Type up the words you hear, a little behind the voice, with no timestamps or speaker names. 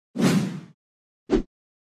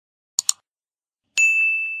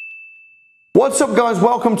What's up, guys?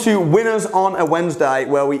 Welcome to Winners on a Wednesday,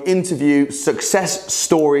 where we interview success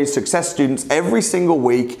stories, success students every single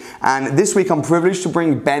week. And this week I'm privileged to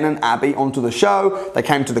bring Ben and Abby onto the show. They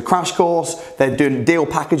came to the crash course, they're doing deal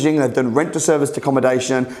packaging, they've done rent to service to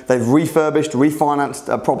accommodation, they've refurbished, refinanced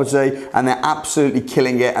a property, and they're absolutely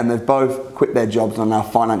killing it, and they've both quit their jobs and are now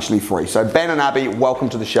financially free. So Ben and Abby, welcome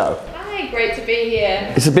to the show. Great to be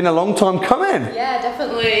here. It's been a long time coming. Yeah,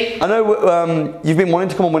 definitely. I know you've been wanting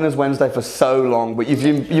to come on Winners Wednesday for so long, but you've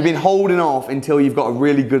been holding off until you've got a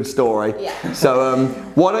really good story. Yeah. So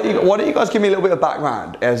why don't you guys give me a little bit of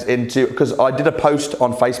background because I did a post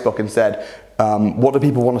on Facebook and said, what do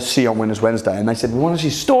people want to see on Winners Wednesday? And they said, we want to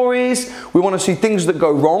see stories, we want to see things that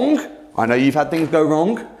go wrong. I know you've had things go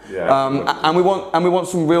wrong. Yeah. And we want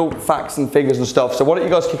some real facts and figures and stuff. So why don't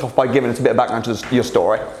you guys kick off by giving us a bit of background to your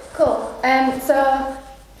story? Cool. So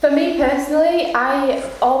for me personally, I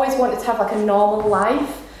always wanted to have like a normal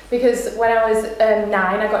life, because when I was 9,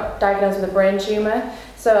 I got diagnosed with a brain tumour.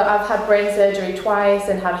 So I've had brain surgery twice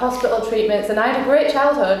and had hospital treatments, and I had a great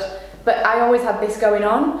childhood, but I always had this going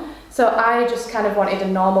on. So I just kind of wanted a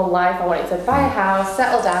normal life. I wanted to buy a house,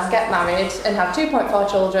 settle down, get married, and have 2.4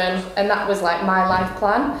 children, and that was like my life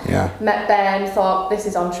plan. Yeah. Met Ben, thought this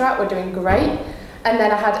is on track, we're doing great. And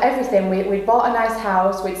then I had everything. We'd bought a nice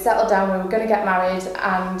house, we'd settled down, we were going to get married,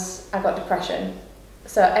 and I got depression.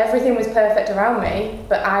 So everything was perfect around me,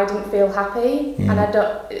 but I didn't feel happy, and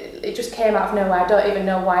it just came out of nowhere. I don't even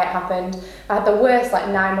know why it happened. I had the worst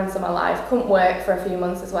 9 months of my life, couldn't work for a few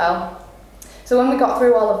months as well. So when we got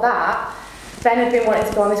through all of that, Ben had been wanting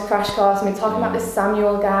to go on this crash course and been talking about this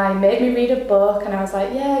Samuel guy, made me read a book, and I was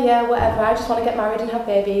like, yeah, whatever, I just want to get married and have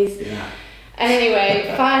babies. Yeah. And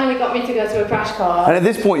anyway, finally got me to go to a crash course. And at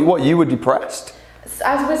this point, you were depressed?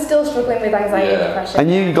 I was still struggling with anxiety and depression.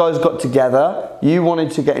 And you guys got together, you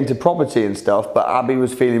wanted to get into property and stuff, but Abby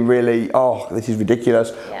was feeling really, oh, this is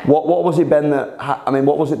ridiculous. Yeah. What was it, Ben,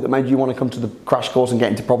 what was it that made you want to come to the crash course and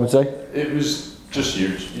get into property? It was just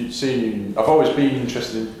you'd seen, I've always been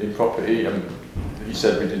interested in property, and you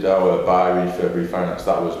said we did our buy, refurb, refinance,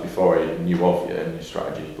 that was before I knew of you and your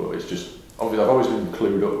strategy, but it's just, obviously I've always been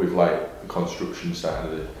clued up with the construction side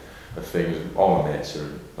of things. All my mates are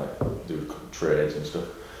do trades and stuff.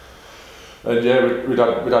 And yeah, we'd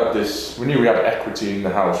had this, we knew we had equity in the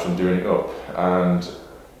house from doing it up,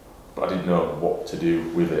 but I didn't know what to do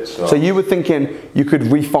with it. So you were thinking you could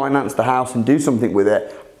refinance the house and do something with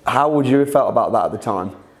it. How would you have felt about that at the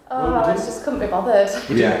time? Oh, I just couldn't be bothered.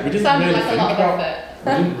 We didn't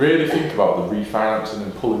really think about the refinancing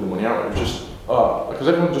and pulling the money out. It was just, because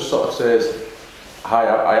everyone just sort of says, hi,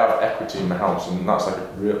 I have equity in the house, and that's like a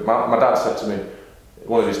real, my dad said to me,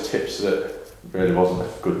 one of his tips that really wasn't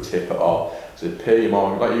a good tip at all, said pay your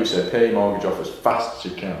mortgage, like you said, pay your mortgage off as fast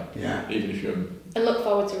as you can. Yeah. Even if you're... And look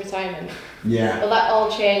forward to retirement. Yeah. Well, that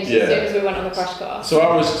all changed as soon as we went on the crash course. So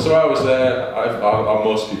I was there.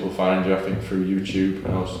 Most people find you, I think, through YouTube,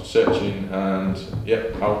 and I was searching, and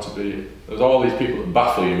how to be. There's all these people that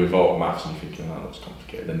baffle you with all maths, and you're thinking, that looks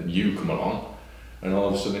complicated. Then you come along, and all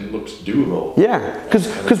of a sudden it looks doable. Yeah,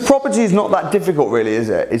 because property is not that difficult, really, is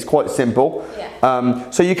it? It's quite simple. Yeah.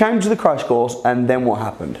 So you came to the crash course, and then what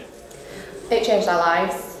happened? It changed our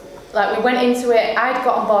lives. We went into it, I'd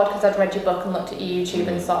got on board because I'd read your book and looked at your YouTube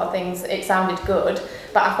and sort of things. It sounded good,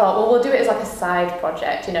 but I thought, well, we'll do it as like a side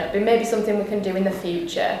project, it'd be maybe something we can do in the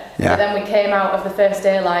future. Yeah. But then we came out of the first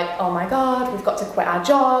day oh my God, we've got to quit our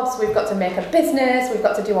jobs, we've got to make a business, we've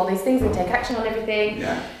got to do all these things and take action on everything.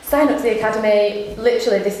 Yeah. Sign up to the academy,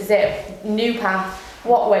 literally this is it, new path.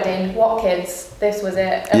 What wedding, what kids, this was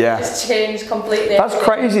it. And it just changed completely. That's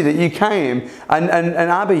crazy that you came, and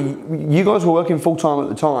Abby, you guys were working full time at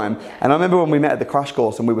the time, and I remember when we met at the crash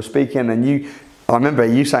course and we were speaking, and I remember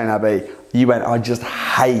you saying, Abby, you went, I just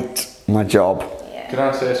hate my job. Yeah. Can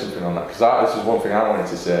I say something on that? Because this is one thing I wanted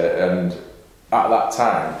to say, and at that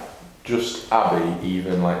time, just Abby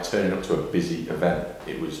even turning up to a busy event,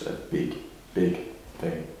 it was a big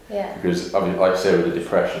thing. Yeah. Because, like I say, with the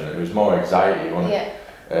depression, it was more anxiety, wasn't it?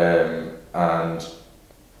 Yeah. And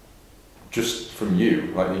just from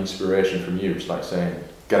you, the inspiration from you, just saying,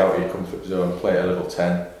 get out of your comfort zone, play at level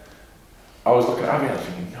 10. I was looking at Abby and I was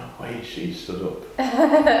thinking, no way she stood up.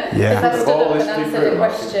 Yeah. Because I stood up and answered a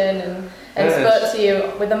question and spoke to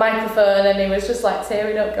you with the microphone, and he was just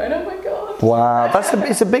tearing up, going, oh my God. Wow,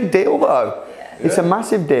 it's a big deal though. Yeah. It's a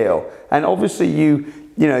massive deal. And obviously you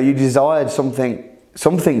desired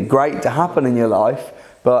something great to happen in your life,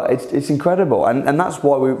 but it's incredible, and that's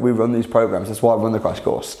why we run these programs. That's why I run the crash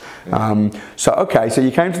course. So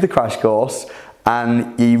you came to the crash course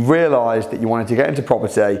and you realised that you wanted to get into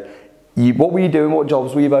property. What were you doing? What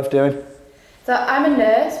jobs were you both doing? So I'm a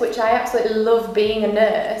nurse, which I absolutely love being a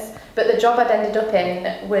nurse, but the job I'd ended up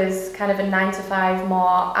in was kind of a 9 to 5,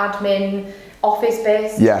 more admin,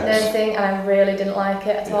 office-based nursing, and I really didn't like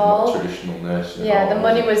it at all. Not traditional nursing. Yeah, the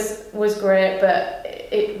money was great, but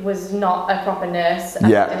it was not a proper nurse, and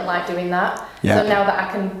I didn't like doing that. So now that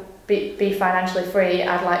I can be financially free,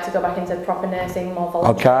 I'd like to go back into proper nursing, more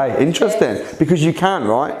volunteer. Okay, interesting. Because you can,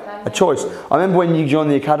 right? A choice. I remember when you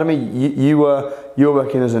joined the academy, you were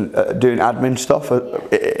working as doing admin stuff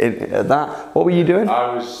at that. What were you doing?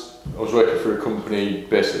 I was working for a company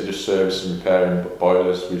basically just servicing and repairing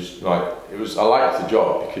boilers. I liked the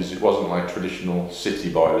job because it wasn't like traditional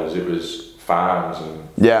city boilers. It was farms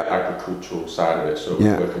and agricultural side of it. So we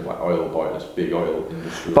were working with like oil boilers, big oil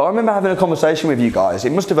industry. But I remember having a conversation with you guys.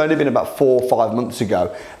 It must have only been about 4 or 5 months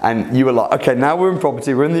ago, and you were like, "Okay, now we're in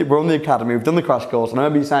property. We're on the academy. We've done the crash course." And I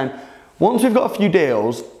remember you saying, "Once we've got a few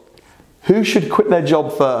deals, who should quit their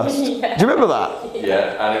job first?" Do you remember that?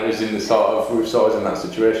 Yeah, and it was in the we were sort of in that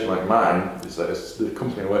situation like mine. It's like the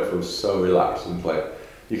company I worked for was so relaxed, and like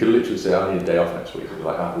you could literally say, "I need a day off next week." We'd be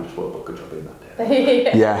like, "We just want to book a job in that day." But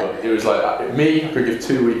it was like me, I could give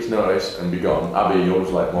 2 weeks notice and be gone. Abby, yours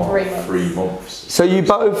was like more 3 months. So you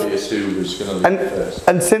both, who was going to leave first.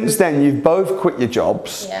 And since then you've both quit your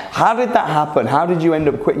jobs. How did that happen? How did you end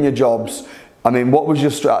up quitting your jobs? I mean, what was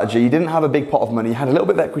your strategy? You didn't have a big pot of money. You had a little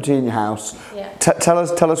bit of equity in your house. Tell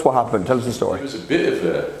us what happened. Tell us the story. It was a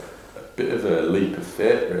bit of a leap of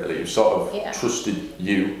faith, really. You sort of trusted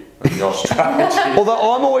you and your strategy. Although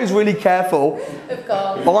I'm always really careful. Of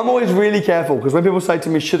course. I'm always really careful because when people say to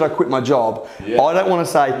me, "Should I quit my job?" I don't want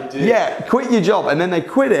to say, "Yeah, quit your job," and then they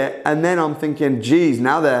quit it, and then I'm thinking, "Geez,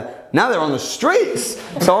 now they're on the streets."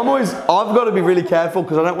 So I've got to be really careful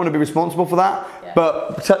because I don't want to be responsible for that.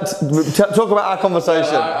 But talk about our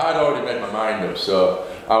conversation. Well, I'd already made my mind up, so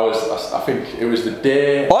I think it was the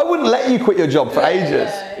day. I wouldn't let you quit your job for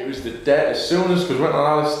ages. It was the day, as soon as, because we went on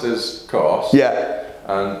Alistair's course.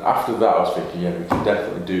 And after that, I was thinking, we can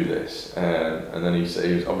definitely do this. And then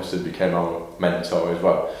he obviously became our mentor as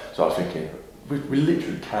well. So I was thinking, we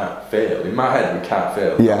literally can't fail. In my head, we can't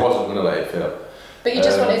fail. I wasn't going to let it fail. But you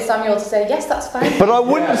just wanted Samuel to say, "Yes, that's fine." But I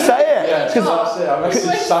wouldn't say it. That's it. I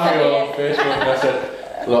messaged Samuel on Facebook and I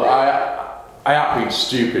said, "Look, I ain't being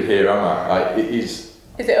stupid here, am I? Like, it is.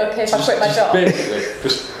 Is it okay if I quit my job?"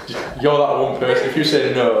 Basically, you're that one person. If you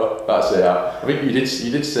say no, that's it. I think you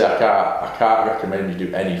did say I can't recommend you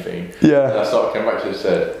do anything. And I sort of came back to you and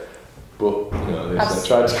said, but I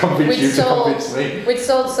tried to convince you to convince me. We'd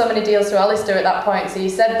sold so many deals to Alistair at that point, so you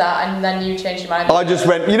said that, and then you changed your mind. I just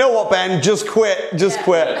went, "You know what, Ben? Just quit. Just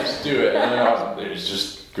quit. Yeah, just do it." And then it was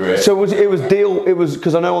just great. So it was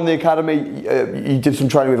because I know on the academy you did some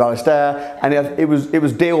training with Alistair, and it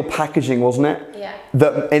was deal packaging, wasn't it? Yeah.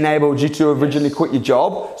 That enabled you to originally quit your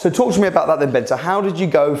job. So talk to me about that then, Ben. So how did you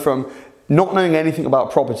go from not knowing anything about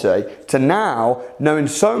property to now knowing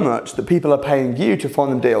so much that people are paying you to find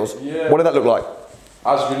them deals? What did that look like?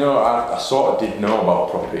 As we know, I sort of did know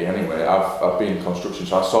about property anyway. I've been in construction,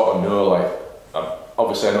 so I sort of know, like,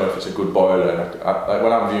 obviously I know if it's a good boiler, and like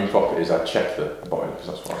when I'm viewing properties, I check the boiler because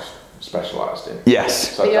that's what I'm specialised in.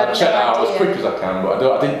 Yes. So I check that out as quick as I can, but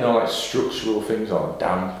I didn't know like structural things or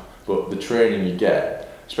damp. But the training you get,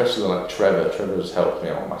 especially like Trevor's helped me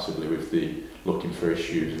out massively with the looking for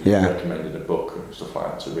issues and recommended a book and stuff like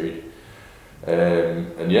that to read.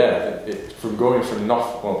 From going from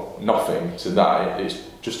nothing to that, it's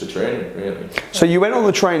just a training, really. So you went on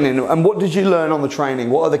the training, and what did you learn on the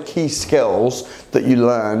training? What are the key skills that you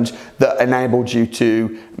learned that enabled you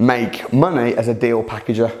to make money as a deal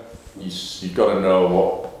packager? You've got to know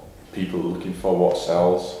what people are looking for, what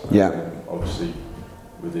sells. Obviously,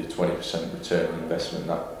 with the 20% return on investment,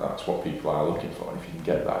 that's what people are looking for, and if you can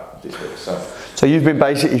get that, it will sell. So you've been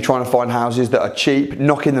basically trying to find houses that are cheap,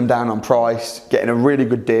 knocking them down on price, getting a really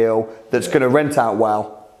good deal that's going to rent out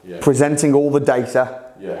well, presenting all the data,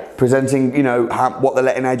 presenting what the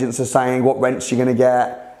letting agents are saying, what rents you're going to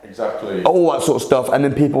get. Exactly. All that sort of stuff, and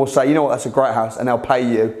then people will say, "You know what, that's a great house," and they'll pay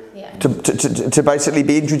you to basically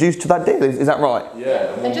be introduced to that deal. Is that right?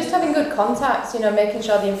 Yeah. And just having good contacts, making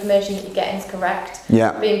sure the information that you're getting is correct.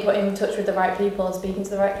 Being put in touch with the right people, speaking to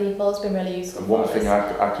the right people has been really useful. And one thing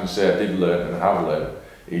I can say I did learn and have learned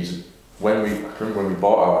is when we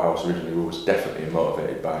bought our house originally, we was definitely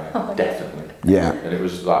motivated by it. Definitely. Yeah. And it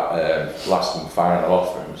was like last and final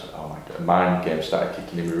offer. It was like, oh my god, the mind game started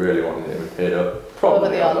kicking in. We really wanted it. We paid up.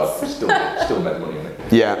 Probably a lot. We still made money on it.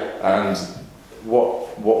 Yeah. And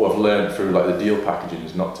what we've learned through like the deal packaging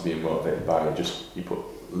is not to be motivated by it. You put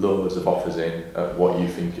loads of offers in at what you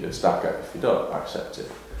think it'd stack at. If you don't accept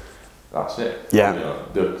it, that's it. Yeah. You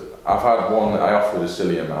know, I've had one that I offered a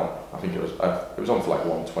silly amount. I think it was on for like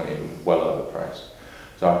 120, well overpriced.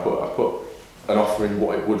 So I put an offer in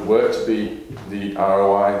what it would work to be the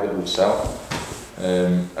ROI that would sell,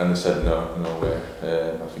 and they said no way.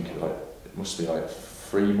 I think it must be like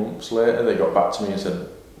 3 months later they got back to me and said,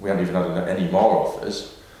 we haven't even had any more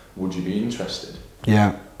offers. Would you be interested?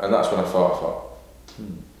 Yeah. And that's when I thought,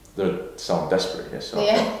 they sound desperate here. So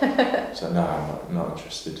I said, no, I'm not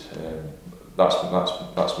interested. That's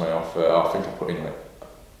my offer. I think I put in like.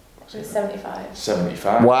 It's 75.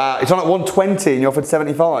 75. Wow, it's on at 120 and you offered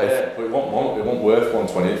 75? Yeah, but it wasn't worth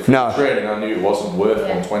 120. For no. training, I knew it wasn't worth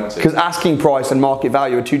 120. Because asking price and market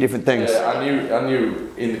value are two different things. Yeah, I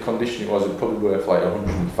knew in the condition it was probably worth like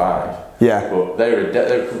 105. Yeah. But they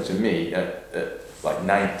were coming to me at like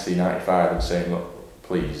 90, 95 and saying, look,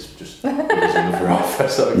 please, just give us another offer.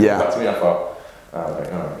 So they came back to me, I thought, all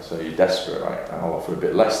right, so you're desperate, right? I'll offer a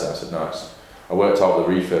bit less then. I said, no, I worked out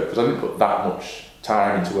the refurb, because I didn't put that much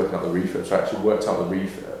time into working out the refurb, so I actually worked out the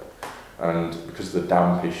refurb, and because of the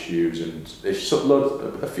damp issues and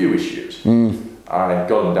a few issues, I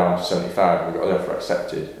got them down to 75 and we got the offer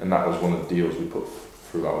accepted, and that was one of the deals we put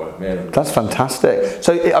through our mailing. That's fantastic.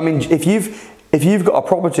 So I mean, if you've got a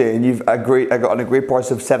property and you've got an agreed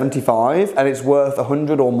price of 75 and it's worth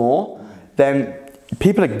 100 or more, then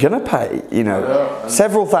people are gonna pay, you know,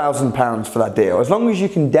 several £1,000s for that deal, as long as you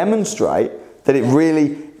can demonstrate that it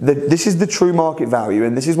really, this is the true market value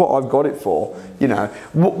and this is what I've got it for. You know,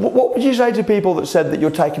 what would you say to people that said that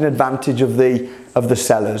you're taking advantage of the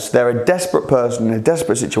sellers? They're a desperate person in a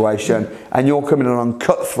desperate situation and you're coming on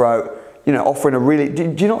cutthroat, you know, offering a really,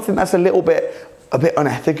 do you not think that's a bit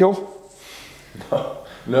unethical?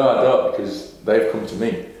 No, I don't, because they've come to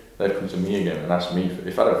me. They've come to me again and asked me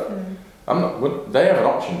if I'd have. They have an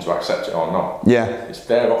option to accept it or not. Yeah. It's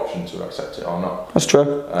their option to accept it or not. That's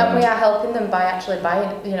true. And we are helping them by actually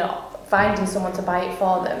buying, you know, finding someone to buy it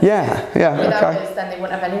for them. Yeah. Without Okay. us, then they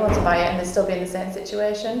wouldn't have anyone to buy it and they'd still be in the same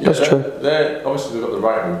situation. That's true. They're obviously they've got the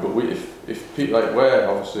right move, but if people, like, we're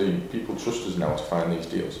obviously, people trust us now to find these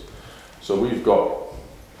deals. So we've got,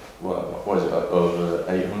 what is it, like over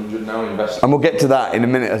 800 now investors. And we'll get to that in a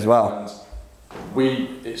minute as well. And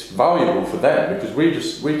it's valuable for them because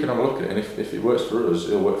we can have a look at it, and if it works for us,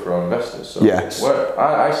 it'll work for our investors. So yes.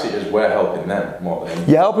 I see it as we're helping them more than anything.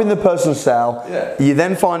 You're helping the person sell. Yeah. You're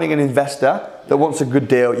then finding an investor that wants a good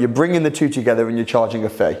deal. You're bringing the two together and you're charging a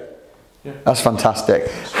fee. Yeah. That's fantastic.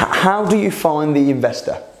 How do you find the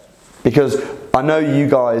investor? Because I know you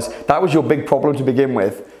guys, that was your big problem to begin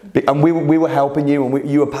with. And we were helping you, and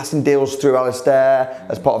you were passing deals through Alistair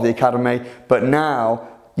as part of the academy. But now,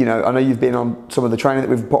 you know, I know you've been on some of the training that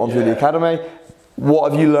we've put on through the academy.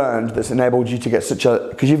 What have you learned that's enabled you to get such a,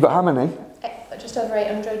 because you've got how many? Just over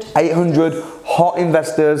 800. 800 hot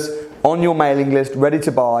investors on your mailing list, ready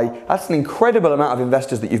to buy. That's an incredible amount of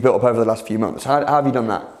investors that you've built up over the last few months. How have you done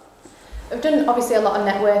that? I've done obviously a lot of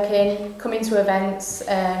networking, coming to events,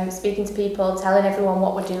 speaking to people, telling everyone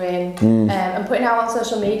what we're doing, and putting out on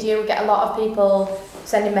social media. We get a lot of people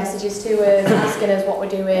sending messages to us, asking us what we're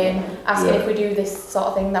doing, asking if we do this sort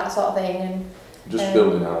of thing, that sort of thing, and just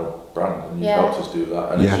building our brand, and you've helped us do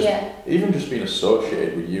that. And even just being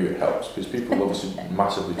associated with you, it helps, because people obviously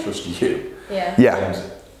massively trust you.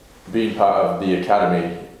 And being part of the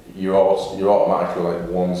academy, you're automatically like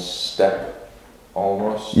one step.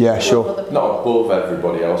 Almost. Yeah, sure. Not above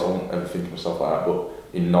everybody else. I won't ever think of myself like that, but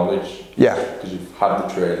in knowledge. Yeah. Because you've had the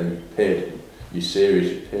training, you've paid, you're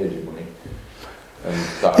serious, you've paid your money. And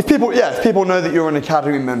if people know that you're an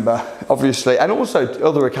academy member, obviously, and also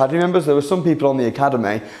other academy members, there were some people on the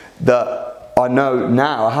academy that I know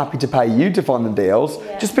now are happy to pay you to find the deals,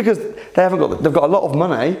 just because they've got a lot of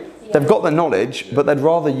money, they've got the knowledge, but they'd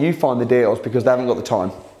rather you find the deals because they haven't got the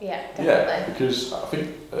time. Yeah, definitely. Yeah, because I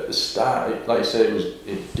think at the start, like you said, it was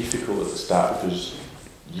difficult at the start because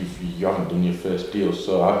you haven't done your first deal.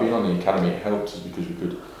 So I've been on the academy. It helped us because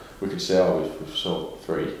we could say, oh, we've sold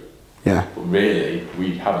 3. Yeah. But really,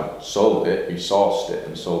 we haven't sold it. We sourced it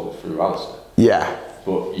and sold it through Alistair. Yeah.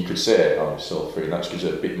 But you could say, oh, we sold 3, and that gives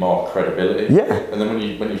it a bit more credibility. Yeah. And then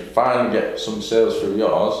when you finally get some sales through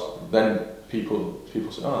yours, then people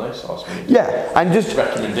say, oh, they sourced me. Yeah, and just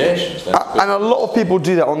recommendations. And a lot of people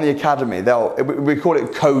do that on the academy. We call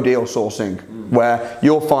it co-deal sourcing, where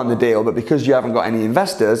you'll find the deal, but because you haven't got any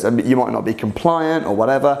investors and you might not be compliant or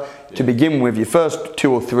whatever, to begin with, your first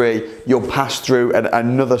 2 or 3, you'll pass through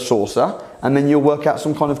another sourcer, and then you'll work out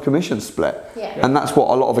some kind of commission split. And that's what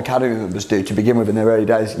a lot of academy members do to begin with in their early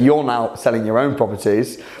days. You're now selling your own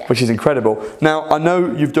properties, which is incredible. Now, I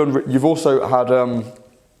know you've also had.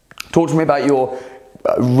 Talk to me about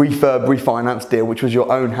refurb refinance deal, which was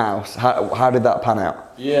your own house. How did that pan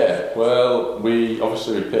out? Yeah, well, we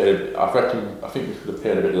paid. I think we could have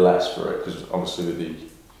paid a bit less for it because obviously with the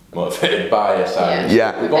motivated buyer side.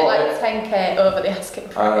 Yeah. We bought like 10k over the asking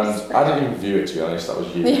price. And I didn't even view it, to be honest. That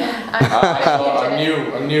was you. Yeah.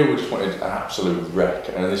 I knew we just wanted an absolute wreck,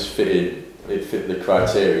 and this fitted. It fit the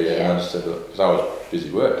criteria, and I just said, look, because I was busy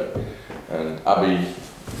working, and Abby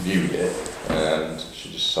viewed it, and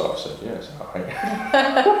she just sort of said, yeah, it's alright.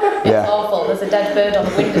 It's awful, there's a dead bird on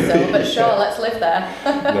the windowsill, but sure, let's live there.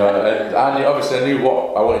 No, and I knew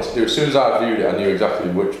what I wanted to do. As soon as I viewed it, I knew exactly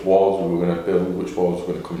which walls we were going to build, which walls were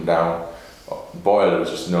going to come down. Boiler was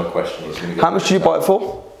just no question. How much did you buy it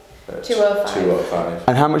for? 205. 205.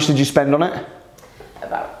 And how much did you spend on it?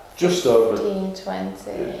 About just over 15,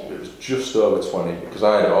 20. It was just over 20 because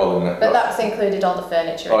I had it all in that. But that's included all the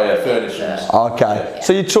furniture. Oh yeah, furniture. Okay.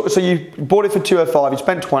 Yeah. So you bought it for 205. You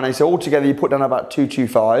spent 20. So altogether you put down about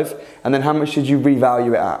 225. And then how much did you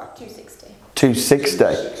revalue it at? 260.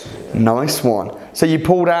 260. Nice one. So you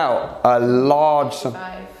pulled out a large sum.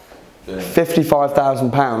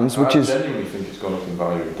 £55,000, which is. I genuinely think it's gone up in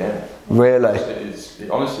value again. Really?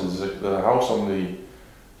 Honestly, the house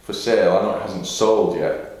for sale. I know it hasn't sold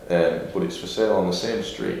yet. But it's for sale on the same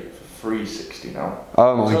street for £360 now.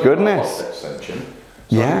 Oh my goodness! Loft extension. So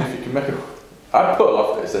yeah. If you can make I'd put a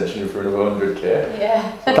loft extension in for another 100k.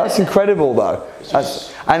 Yeah. That's incredible though.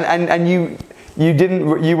 And you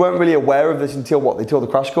weren't really aware of this until what? Until the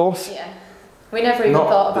crash course? Yeah. We never even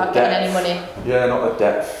thought about getting any money. Yeah, not the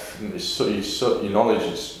depth. Your knowledge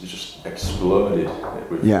is just exploded.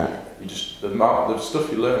 The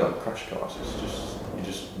stuff you learn on the crash course is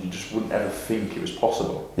you just wouldn't ever think it was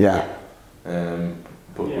possible. Yeah.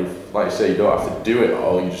 But with, like you say, you don't have to do it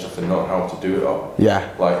all. You just have to know how to do it all. Yeah.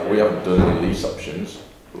 Like we haven't done any lease options,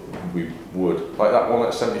 but we would. Like that one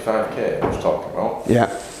at 75k I was talking about. Yeah.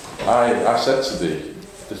 I said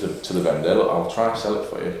to the vendor, look, I'll try and sell it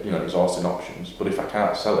for you. You know, exhausting options. But if I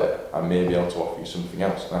can't sell it, I may be able to offer you something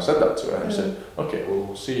else. And I said that to her, and I said, okay, well,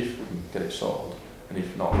 we'll see if we can get it sold. And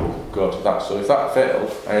if not, we'll go to that. So if that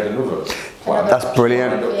failed, I had another plan. That's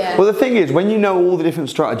brilliant. Yeah. Well, the thing is, when you know all the different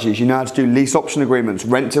strategies, you know how to do lease option agreements,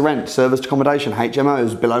 rent to rent, service to accommodation,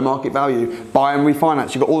 HMOs, below market value, buy and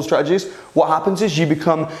refinance. You've got all the strategies. What happens is you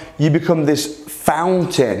become this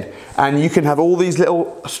fountain, and you can have all these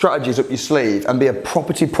little strategies up your sleeve and be a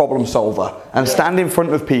property problem solver and stand in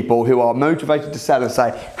front of people who are motivated to sell and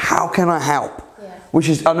say, how can I help? Yeah. Which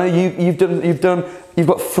is, I know you've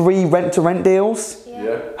got 3 rent-to-rent deals.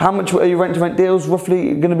 Yeah. How much are your rent-to-rent deals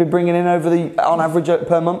roughly going to be bringing in on average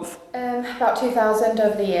per month? About 2,000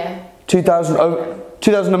 over the year. 2,000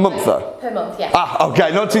 a month though? Per month, yeah. Ah,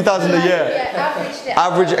 okay, not 2,000 a year. Yeah,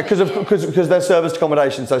 average, because they're service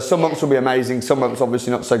accommodation, so some months will be amazing, some months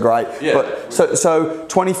obviously not so great. Yeah. But so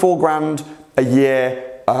 24 grand a year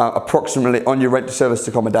approximately on your rent to service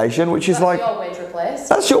accommodation, which is that's like your wage replaced.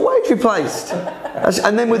 That's your wage replaced.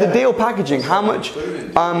 And then with the deal packaging, how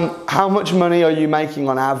much money are you making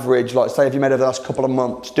on average? Like, say, if you made over the last couple of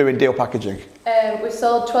months doing deal packaging? We've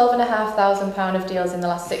sold £12,500 of deals in the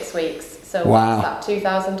last 6 weeks. So wow. That's that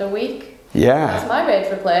 2,000 a week. Yeah. That's my wage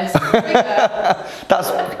replaced.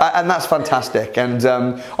 That's fantastic. And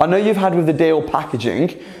I know you've had with the deal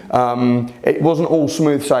packaging, it wasn't all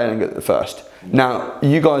smooth sailing at the first. Now,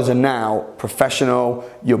 you guys are now professional,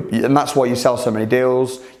 and that's why you sell so many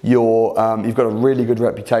deals. You've got a really good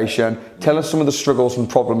reputation. Tell us some of the struggles and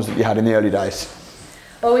problems that you had in the early days.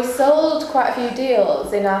 Well, we sold quite a few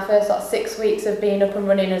deals in our first 6 weeks of being up and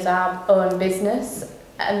running as our own business,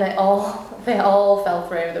 and they all fell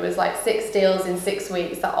through. There was like 6 deals in 6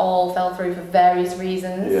 weeks that all fell through for various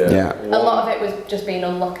reasons. Yeah. A lot of it was just being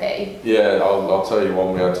unlucky. Yeah, I'll tell you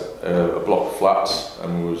one. We had a block of flats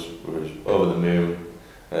and we was over the moon.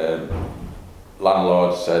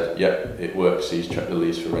 Landlord said, yep, it works. He's checked the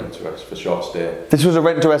lease for rent to for short stay. This was a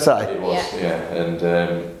rent to SA? It was, yeah. And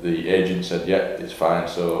the agent said, yep, it's fine.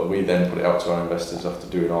 So we then put it out to our investors after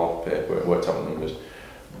doing all the paperwork, worked out the numbers.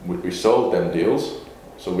 We sold them deals.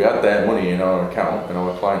 So we had their money in our account, in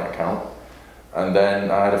our client account, and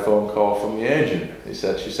then I had a phone call from the agent.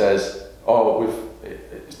 She says, oh,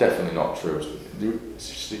 it's definitely not true.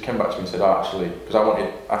 She came back to me and said, oh, actually, because I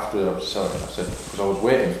wanted, after I was selling it, I said, because I was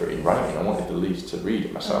waiting for it in writing, I wanted the lease to read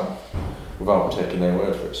it myself, without taking their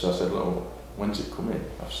word for it. So I said, look, when's it coming?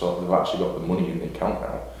 They've actually got the money in the account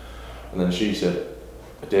now. And then she said,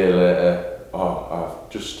 a day later, oh,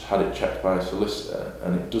 I've just had it checked by a solicitor,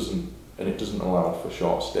 and it doesn't allow for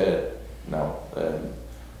short stay now.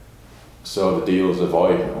 So the deal's a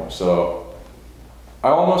void now. So I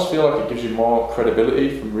almost feel like it gives you more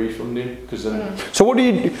credibility from refunding, because then So what do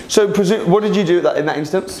you? So what did you do in that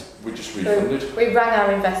instance? we just refunded. So we rang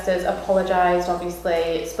our investors, apologised,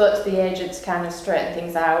 obviously, spoke to the agents to kind of straighten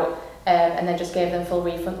things out, and then just gave them full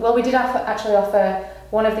refund. Well, we did actually offer.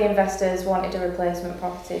 One of the investors wanted a replacement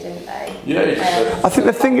property, didn't they? Yeah. I think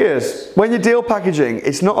the thing is, when you're deal packaging,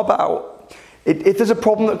 it's not about, if there's a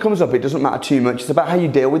problem that comes up, it doesn't matter too much. It's about how you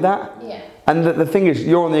deal with that. Yeah. And the thing is,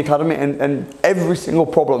 you're on the academy, and every single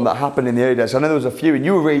problem that happened in the early days, I know there was a few, and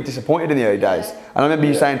you were really disappointed in the early days. And I remember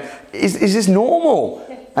you saying, is this normal?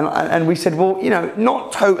 And we said, well, you know,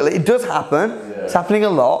 not totally. It does happen. It's happening a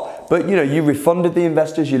lot. But, you know, you refunded the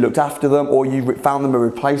investors, you looked after them, or you found them a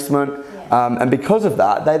replacement. And because of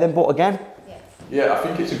that, they then bought again. Yeah, I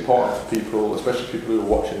think it's important for people, especially people who are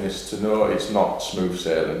watching this, to know it's not smooth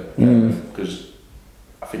sailing. Because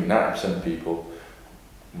I think 90% of people,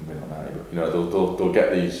 maybe not 90, but you know, they'll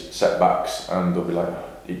get these setbacks and they'll be like,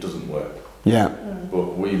 it doesn't work. Yeah.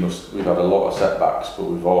 But we've had a lot of setbacks, but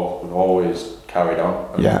we've always carried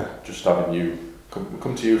on. And just having you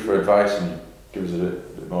come to you for advice, and you give us a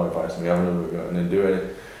bit more advice, and we have and then do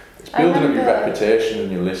it. It's building up your reputation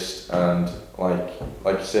and your list, and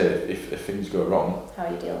like you said, if things go wrong, how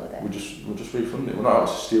you deal with it. We'll just refund it. We're not out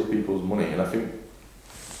to steal people's money, and I think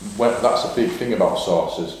that's a big thing about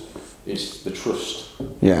sources. It's the trust.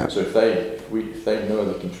 Yeah. So if they know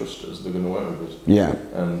they can trust us, they're going to work with us. Yeah.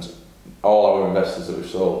 And all our investors that we've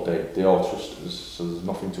sold, they all trust us, so there's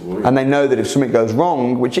nothing to worry. And they know that if something goes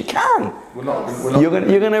wrong, which it can, you're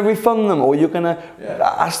going to refund them, or you're going to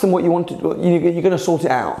ask them what you want to do. You're going to sort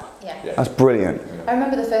it out. Yeah. That's brilliant. I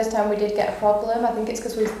remember the first time we did get a problem. I think it's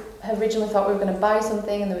because we originally thought we were going to buy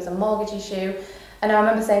something and there was a mortgage issue. And I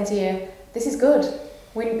remember saying to you, this is good.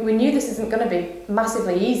 We knew this isn't going to be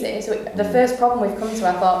massively easy. So the first problem we've come to,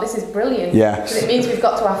 I thought, this is brilliant. Yes. Because it means we've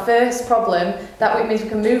got to our first problem. That means we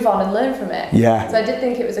can move on and learn from it. Yeah. So I did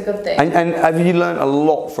think it was a good thing. And have you learned a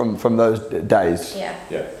lot from those days? Yeah.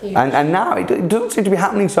 And now, it doesn't seem to be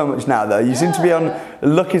happening so much now, though. You seem to be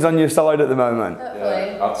luck is on your side at the moment.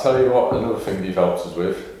 Hopefully. I'll tell you what, another thing you've helped us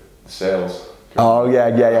with, the sales. Oh, yeah.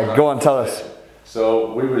 Go on, tell us.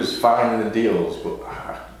 So we was finding the deals, but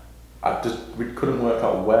we couldn't work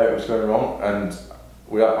out where it was going wrong, and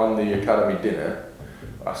we were on the academy dinner.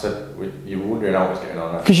 I said, you were wondering how it was getting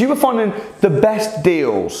on. Because you were finding the best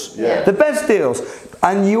deals. Yeah. The best deals.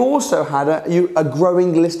 And you also had a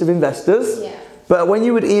growing list of investors. Yeah. But when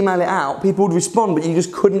you would email it out, people would respond, but you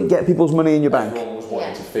just couldn't get people's money in your bank. Everyone was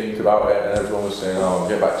wanting to think about it, and everyone was saying, oh, I'll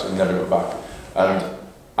get back to them, never got back. And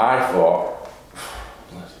I thought,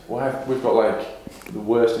 we've got like the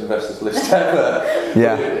worst investors list ever.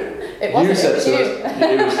 Yeah. It wasn't, you said it was to you.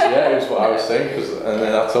 us, it was what I was saying, and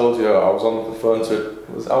then I told you I was on the phone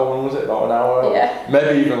to, how long was it, about an hour? Yeah.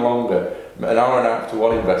 Maybe even longer. An hour and a half to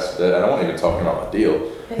one investor, and I wasn't even talking about the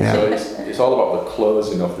deal. Yeah. So it's all about the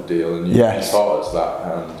closing of the deal, and you taught us that.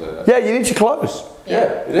 And Yeah, you need to close.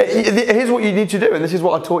 Yeah. It is. Here's what you need to do, and this is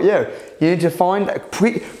what I taught you. You need to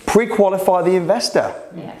pre-qualify the investor.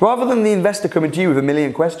 Yeah. Rather than the investor coming to you with a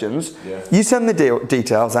million questions, you send the deal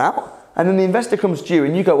details out, and then the investor comes to you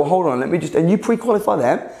and you go, well, hold on, and you pre-qualify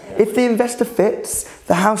them. Yeah. If the investor fits,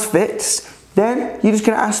 the house fits, then you're just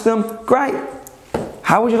going to ask them, great,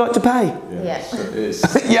 how would you like to pay?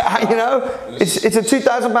 Yeah, you know, it's a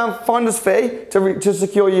 £2,000 finder's fee to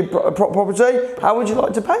secure your property. How would you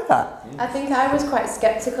like to pay that? I think I was quite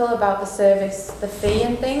sceptical about the service, the fee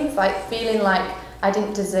and things, like feeling like I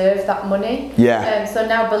didn't deserve that money. Yeah. So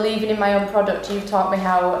now believing in my own product, you've taught me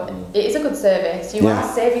how it is a good service. You are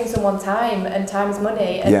saving someone time, and time is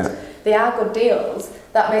money, and they are good deals.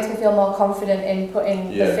 That makes me feel more confident in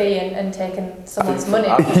putting the fee and taking someone's money.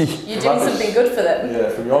 You're doing something good for them. Yeah,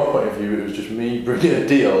 from your point of view, it was just me bringing a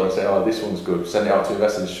deal and saying, oh, this one's good, send it out to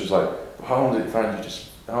investors. She was like, how long did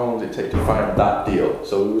it take to find that deal?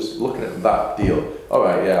 So we was looking at that deal. All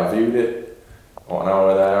right, I viewed it. An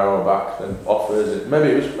hour there, an hour back, then offers. Maybe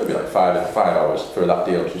it was like 5 hours for that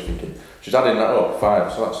deal. She's thinking, she's adding that up,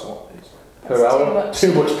 5, so that's what per hour.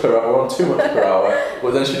 Too much per hour. Too much per hour.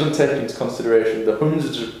 But then she doesn't take into consideration the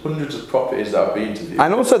hundreds of properties that I've been to.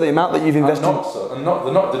 And also the amount that you've invested.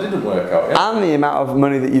 They didn't work out. Yeah? And the amount of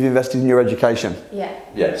money that you've invested in your education. Yeah.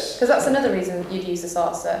 Yes. Because that's another reason you'd use the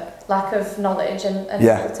saucer. Lack of knowledge and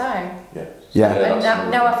the time. Yeah.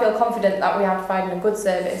 And now I feel confident that we are providing a good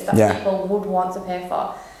service that people would want to pay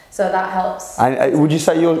for. So that helps. And would you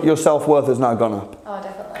say your self-worth has now gone up? Oh,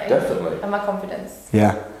 definitely. Definitely. And my confidence.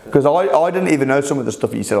 Yeah. Because I didn't even know some of the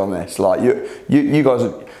stuff that you said on this. Like you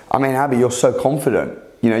guys, I mean, Abby, you're so confident.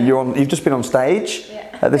 You know, you've just been on stage.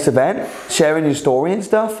 Yeah. at this event, sharing your story and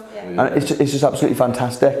stuff. Yeah. And it's just absolutely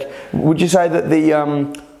fantastic. Would you say that the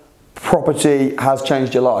property has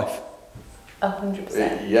changed your life?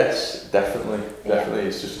 100%. Yes, definitely.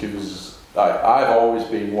 It's just gives us. I've always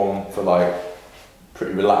been one for like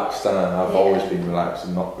pretty relaxed, and I've always been relaxed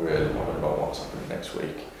and not really bothered about what's happening next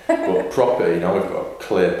week. But property, we've got a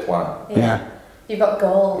clear plan. Yeah. You've got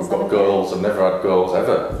goals. We've got goals. I've never had goals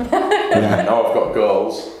ever. Now I've got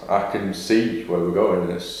goals. I can see where we're going,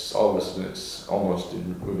 and it's all of a sudden it's almost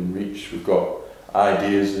within reach. We've got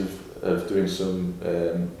ideas of doing some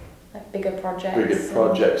like bigger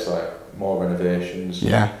projects, like more renovations.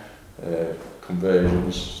 Yeah.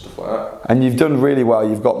 Conversions, stuff like that. And you've done really well.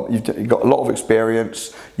 You've got a lot of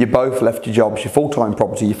experience. You both left your jobs. You're full-time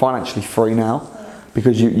property. You're financially free now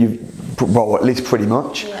because well, at least pretty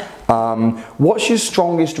much. Yeah. What's your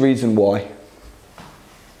strongest reason why?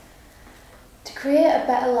 To create a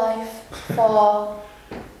better life for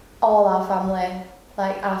all our family,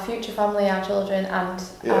 like our future family, our children, and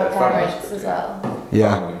our parents as well.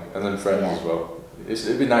 Yeah. Family, and then friends as well.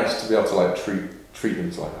 It'd be nice to be able to like treat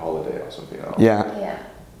them to like a holiday or something like that. Yeah.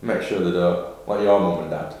 Make sure they don't, like your mum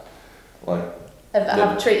and dad, like.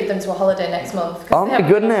 I've treated them to a holiday next month. Oh my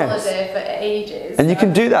goodness! Been on holiday for ages. And you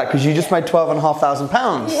can do that because you just made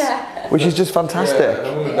 £12,500. Yeah. Which is just fantastic. Yeah,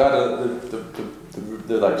 and mum and dad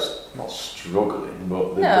they're like not struggling,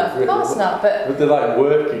 but no, of course not. But they're like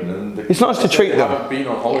working, and it's nice to treat them. They haven't been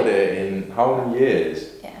on holiday in how many years?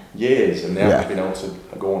 Years, and they haven't been able to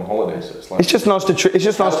go on holiday. So it's like it's just nice to treat. It's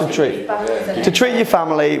just nice to treat. To treat your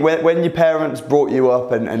family when your parents brought you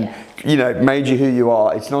up and you know made you who you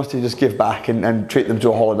are. It's nice to just give back and treat them to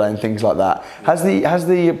a holiday and things like that.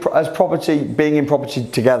 Has property being in property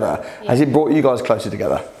together has it brought you guys closer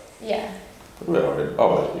together? Yeah. We've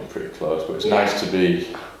always been pretty close, but it's nice to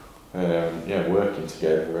be working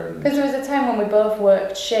together. Because there was a time when we both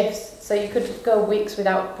worked shifts, so you could go weeks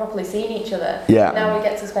without properly seeing each other. Yeah. Now we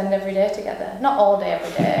get to spend every day together. Not all day,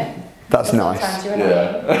 every day. That's nice. Sometimes you're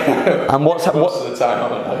annoying. And most of the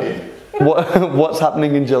time I'm annoying. What's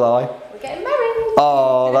happening in July? We're getting married.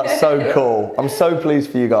 Oh, that's so cool. I'm so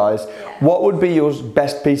pleased for you guys. What would be your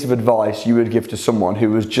best piece of advice you would give to someone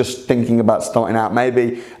who was just thinking about starting out,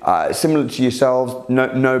 maybe similar to yourselves,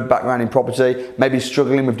 no background in property, maybe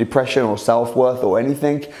struggling with depression or self-worth or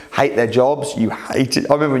anything, hate their jobs, you hate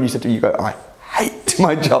it. I remember when you said to me, you go, I hate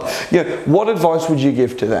my job. What advice would you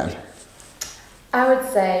give to them? I would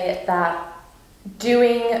say that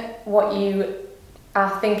doing what you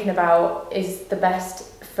are thinking about is the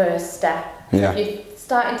best first step. Yeah. If you're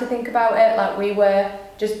starting to think about it like we were,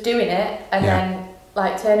 just doing it and then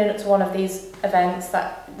like turning up to one of these events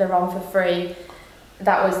that they're on for free,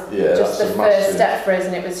 that was just the first step for us,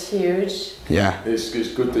 and it was huge. Yeah. It's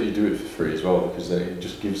good that you do it for free as well, because then it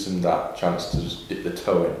just gives them that chance to just dip the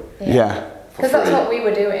toe in. Yeah. Because that's what we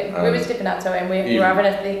were doing. We were dipping our toe in. We were having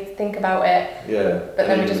a think about it. Yeah. But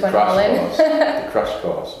then we just went all in. The crash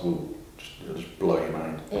course will just blow your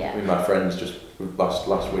mind. Yeah. Me and my friends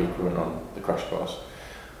last week we went on the crash course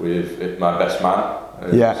with my best man.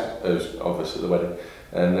 Who's obviously at the wedding,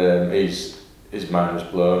 and his mind was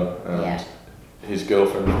blown, and his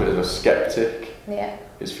girlfriend was a bit of a skeptic. Yeah.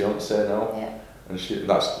 His fiancée now. Yeah. And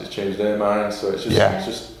it's changed their mind. So it's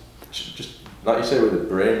just like you say with the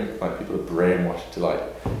brain, like people are brainwashed to like,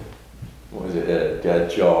 what is it?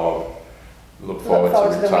 Get a job. Look forward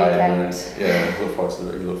to retirement.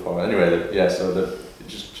 Look forward. Anyway, so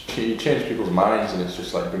you change people's minds, and it's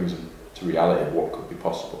just like brings them to reality of what could be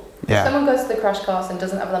possible. Yeah. If someone goes to the crash course and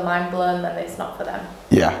doesn't have their mind blown, then it's not for them.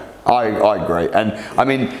 Yeah. I agree. And I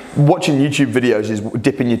mean, watching YouTube videos is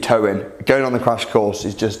dipping your toe in. Going on the crash course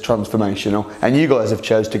is just transformational. And you guys have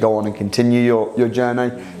chose to go on and continue your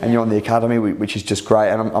journey, and you're on the academy, which is just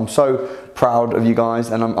great. And I'm so proud of you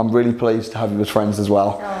guys, and I'm really pleased to have you as friends as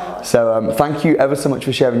well. Oh. So thank you ever so much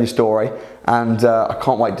for sharing your story, and I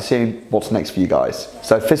can't wait to see what's next for you guys.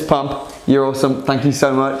 So fist pump, you're awesome. Thank you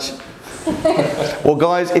so much. Well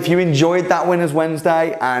guys, if you enjoyed that Winners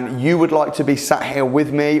Wednesday and you would like to be sat here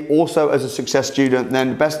with me also as a success student, then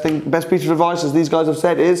the best piece of advice, as these guys have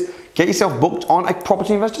said, is get yourself booked on a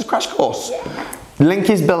property investors crash course. Yeah.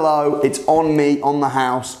 Link is below. It's on me, on the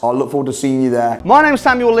house. I look forward to seeing you there. My name's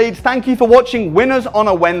Samuel Leeds. Thank you for watching Winners on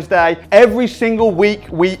a Wednesday. Every single week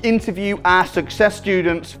we interview our success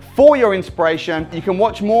students for your inspiration. You can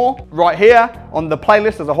watch more right here on the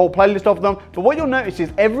playlist. There's a whole playlist of them. But what you'll notice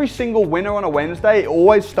is every single winner on a Wednesday, it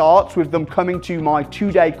always starts with them coming to my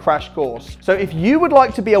 2-day crash course. So if you would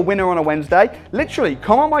like to be a winner on a Wednesday, literally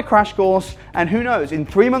come on my crash course, and who knows, in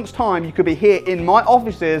 3 months' time, you could be here in my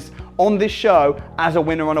offices on this show as a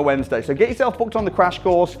winner on a Wednesday. So get yourself booked on the crash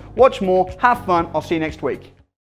course, watch more, have fun. I'll see you next week.